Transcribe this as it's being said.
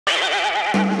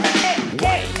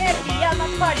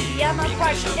Pijama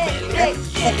Party.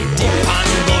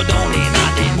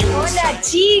 Hola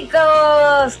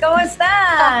chicos, ¿cómo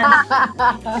están?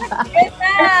 ¿Qué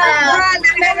tal?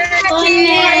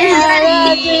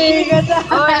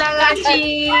 Hola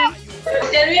Gachi.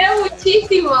 Te admiro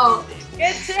muchísimo.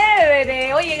 ¡Qué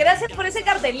chévere! Oye, gracias por ese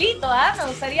cartelito, ¿ah? Me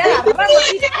gustaría agarrarlo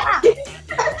así.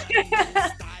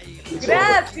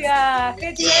 Gracias,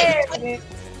 qué chévere.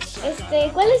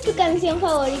 ¿Cuál es tu canción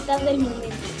favorita del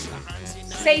momento?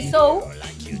 Say So,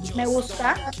 me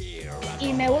gusta.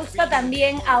 Y me gusta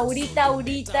también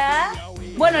ahorita.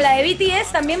 Bueno, la de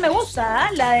BTS también me gusta,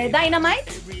 ¿eh? La de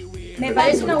Dynamite. Me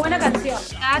parece una buena canción.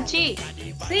 Gachi,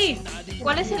 Sí,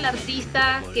 ¿cuál es el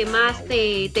artista que más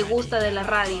te gusta de la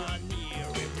radio?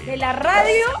 de la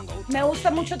radio me gusta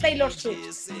mucho Taylor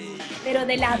Swift. Pero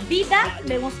de la vida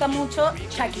me gusta mucho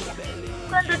Shakira.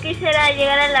 Cuando quisiera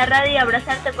llegar a la radio y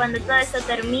abrazarte cuando todo esto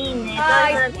termine.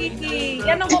 Ay, todo sí,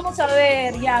 ya nos vamos a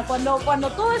ver, ya. Cuando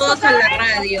todo esto Todos a la acabe,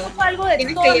 radio. algo de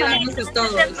Tienes todas que maneras. llevarnos a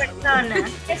todos. ser persona.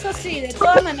 Eso sí, de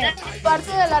todas maneras.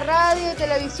 Aparte de la radio y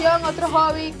televisión, otro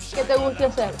hobby que te guste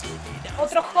hacer.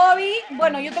 Otro hobby,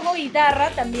 bueno, yo toco guitarra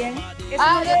también. Eso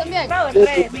Ah, no yo lo he también. mostrado en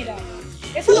redes, mira.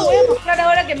 Eso lo voy a mostrar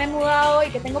ahora que me he mudado y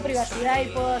que tengo privacidad y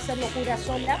puedo hacer locura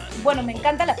sola. Bueno, me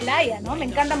encanta la playa, ¿no? Me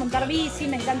encanta montar bici,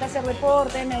 me encanta hacer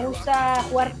deporte, me gusta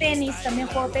jugar tenis, también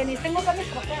juego tenis. Tengo cambios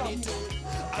trofeos, mira.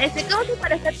 ¿Cómo te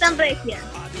para ser tan regia?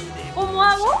 ¿Cómo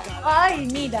hago? Ay,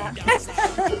 mira.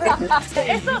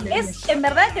 Eso es, en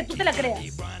verdad, que tú te la creas.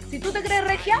 Si tú te crees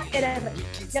regia, eres regia.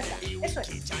 Ya está. Eso es.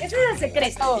 Ese es el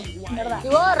secreto, en verdad. Y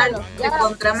bórralo, De ya,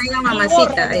 contra mega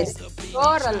mamacita es.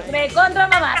 bórralo. Recontra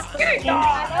mamás.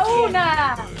 A la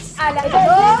una, a las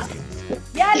dos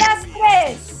y a las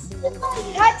tres.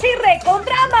 Gachi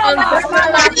recontra mamás.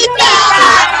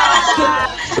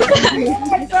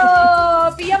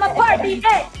 Eso, Pijama Party.